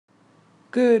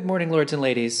Good morning, lords and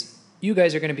ladies. You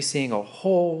guys are going to be seeing a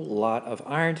whole lot of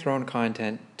Iron Throne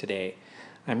content today.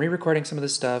 I'm re-recording some of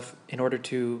this stuff in order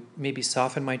to maybe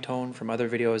soften my tone from other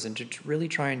videos and to really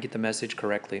try and get the message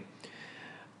correctly.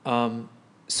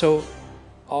 So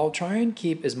I'll try and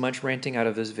keep as much ranting out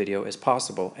of this video as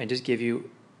possible and just give you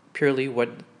purely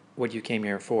what you came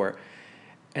here for.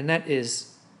 And that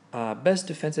is best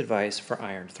defense advice for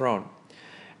Iron Throne.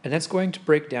 And that's going to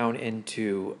break down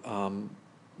into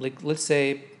let's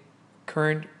say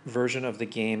current version of the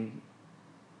game,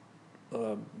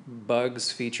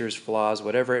 bugs, features, flaws,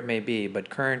 whatever it may be, but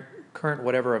current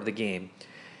whatever of the game,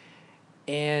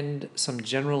 and some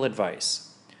general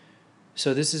advice.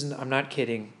 So this is, I'm not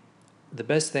kidding, the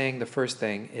best thing, the first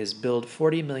thing is build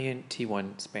 40 million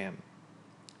T1 spam.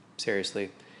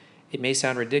 Seriously. It may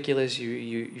sound ridiculous,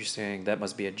 you're saying that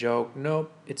must be a joke.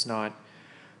 Nope, it's not.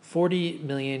 40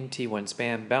 million T1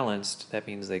 spam balanced, that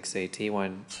means like say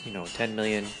T1, 10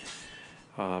 million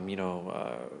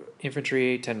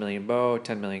infantry, 10 million bow,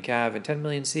 10 million cav, and 10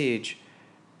 million siege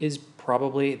is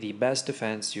probably the best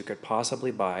defense you could possibly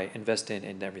buy, invest in,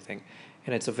 and everything.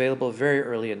 And it's available very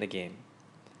early in the game.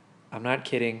 I'm not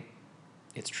kidding,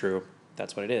 it's true,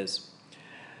 that's what it is.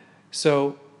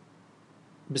 So,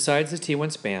 besides the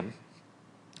T1 spam,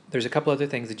 there's a couple other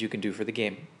things that you can do for the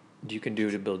game. You can do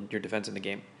to build your defense in the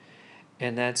game.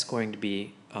 And that's going to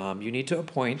be, you need to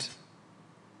appoint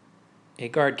a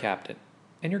guard captain.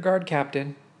 And your guard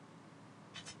captain,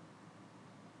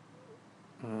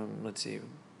 let's see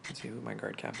who my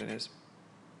guard captain is.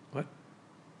 What?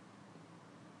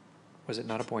 Was it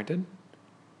not appointed?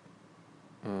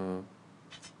 I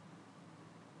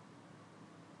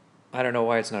don't know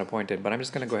why it's not appointed, but I'm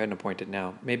just going to go ahead and appoint it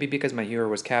now. Maybe because my hero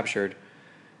was captured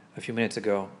a few minutes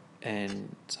ago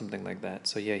and something like that.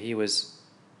 So yeah, he was...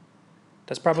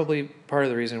 That's probably part of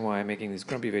the reason why I'm making these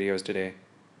grumpy videos today,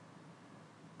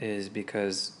 is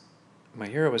because my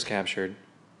hero was captured.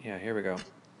 Yeah, here we go.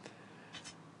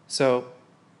 So,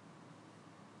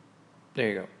 there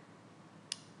you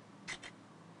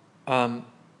go.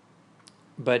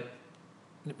 But,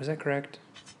 was that correct?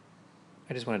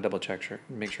 I just want to double check,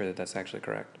 make sure that that's actually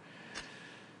correct.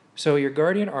 So your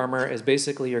Guardian armor is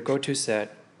basically your go-to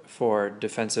set for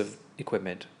defensive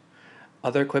equipment.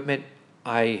 Other equipment,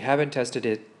 I haven't tested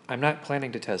it. I'm not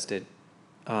planning to test it.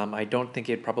 I don't think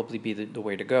it'd probably be the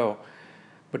way to go.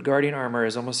 But Guardian armor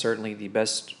is almost certainly the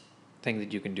best thing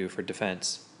that you can do for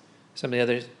defense. Some of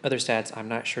the other stats, I'm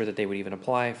not sure that they would even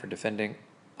apply for defending.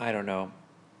 I don't know.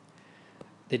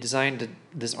 They designed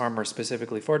this armor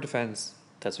specifically for defense.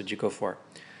 That's what you go for.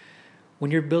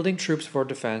 When you're building troops for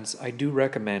defense, I do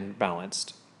recommend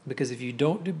balanced. Because if you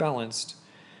don't do balanced,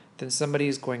 then somebody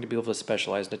is going to be able to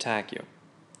specialize and attack you.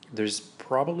 There's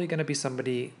probably going to be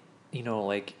somebody,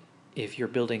 like if you're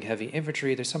building heavy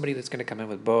infantry, there's somebody that's going to come in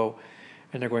with bow,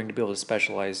 and they're going to be able to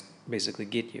specialize, basically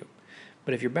get you.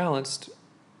 But if you're balanced,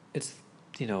 it's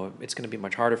going to be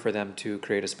much harder for them to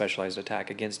create a specialized attack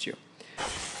against you.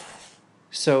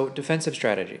 So, defensive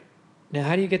strategy. Now,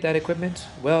 how do you get that equipment?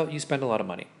 Well, you spend a lot of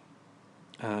money.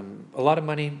 A lot of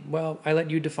money, well, I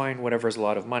let you define whatever is a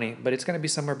lot of money, but it's going to be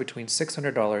somewhere between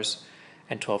 $600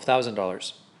 and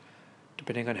 $12,000,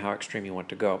 depending on how extreme you want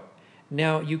to go.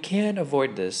 Now, you can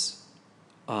avoid this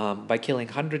by killing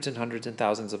hundreds and hundreds and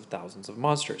thousands of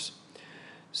monsters.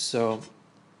 So,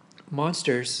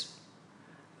 monsters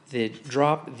that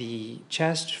drop the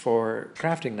chest for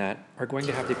crafting that are going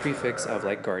to have the prefix of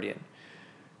like Guardian.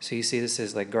 So you see this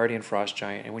is like Guardian Frost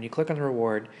Giant, and when you click on the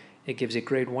reward, it gives a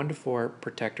grade 1 to 4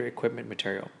 protector equipment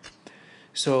material.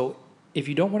 So if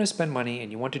you don't want to spend money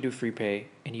and you want to do free pay,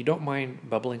 and you don't mind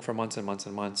bubbling for months and months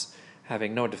and months,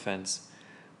 having no defense,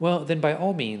 well, then by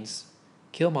all means,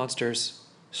 kill monsters,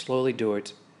 slowly do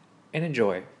it, and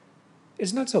enjoy.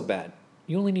 It's not so bad.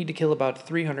 You only need to kill about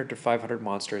 300 to 500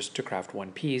 monsters to craft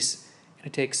one piece, and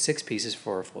it takes 6 pieces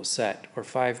for a full set, or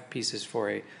 5 pieces for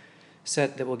a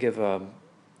set that will give the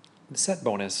set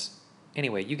bonus.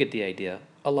 Anyway, you get the idea.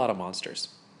 A lot of monsters.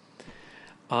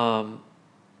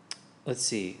 Let's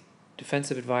see.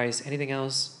 Defensive advice. Anything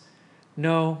else?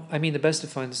 No. I mean, the best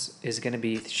defense is going to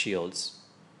be shields.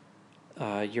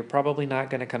 You're probably not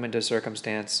going to come into a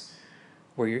circumstance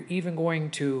where you're even going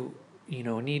to,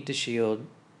 need to shield,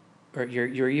 or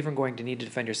you're even going to need to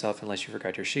defend yourself unless you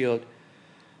forgot your shield.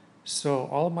 So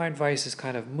all of my advice is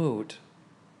kind of moot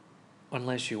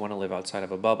unless you want to live outside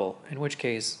of a bubble, in which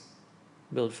case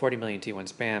build 40 million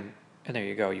T1 spam, and there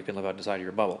you go, you can live outside of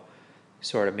your bubble.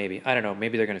 Sort of, maybe. I don't know,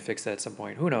 maybe they're going to fix that at some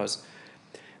point. Who knows?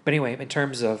 But anyway, in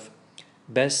terms of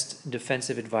best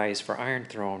defensive advice for Iron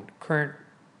Throne, current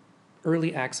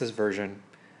early access version,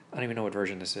 I don't even know what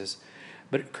version this is,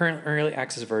 But current early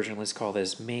access version, let's call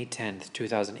this May 10th,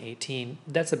 2018.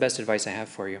 That's the best advice I have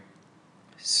for you.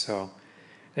 So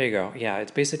there you go. Yeah,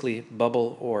 it's basically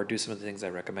bubble or do some of the things I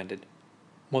recommended.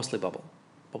 Mostly bubble.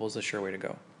 Bubble's the sure way to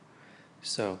go.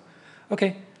 So,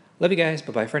 okay. Love you guys.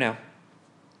 Bye-bye for now.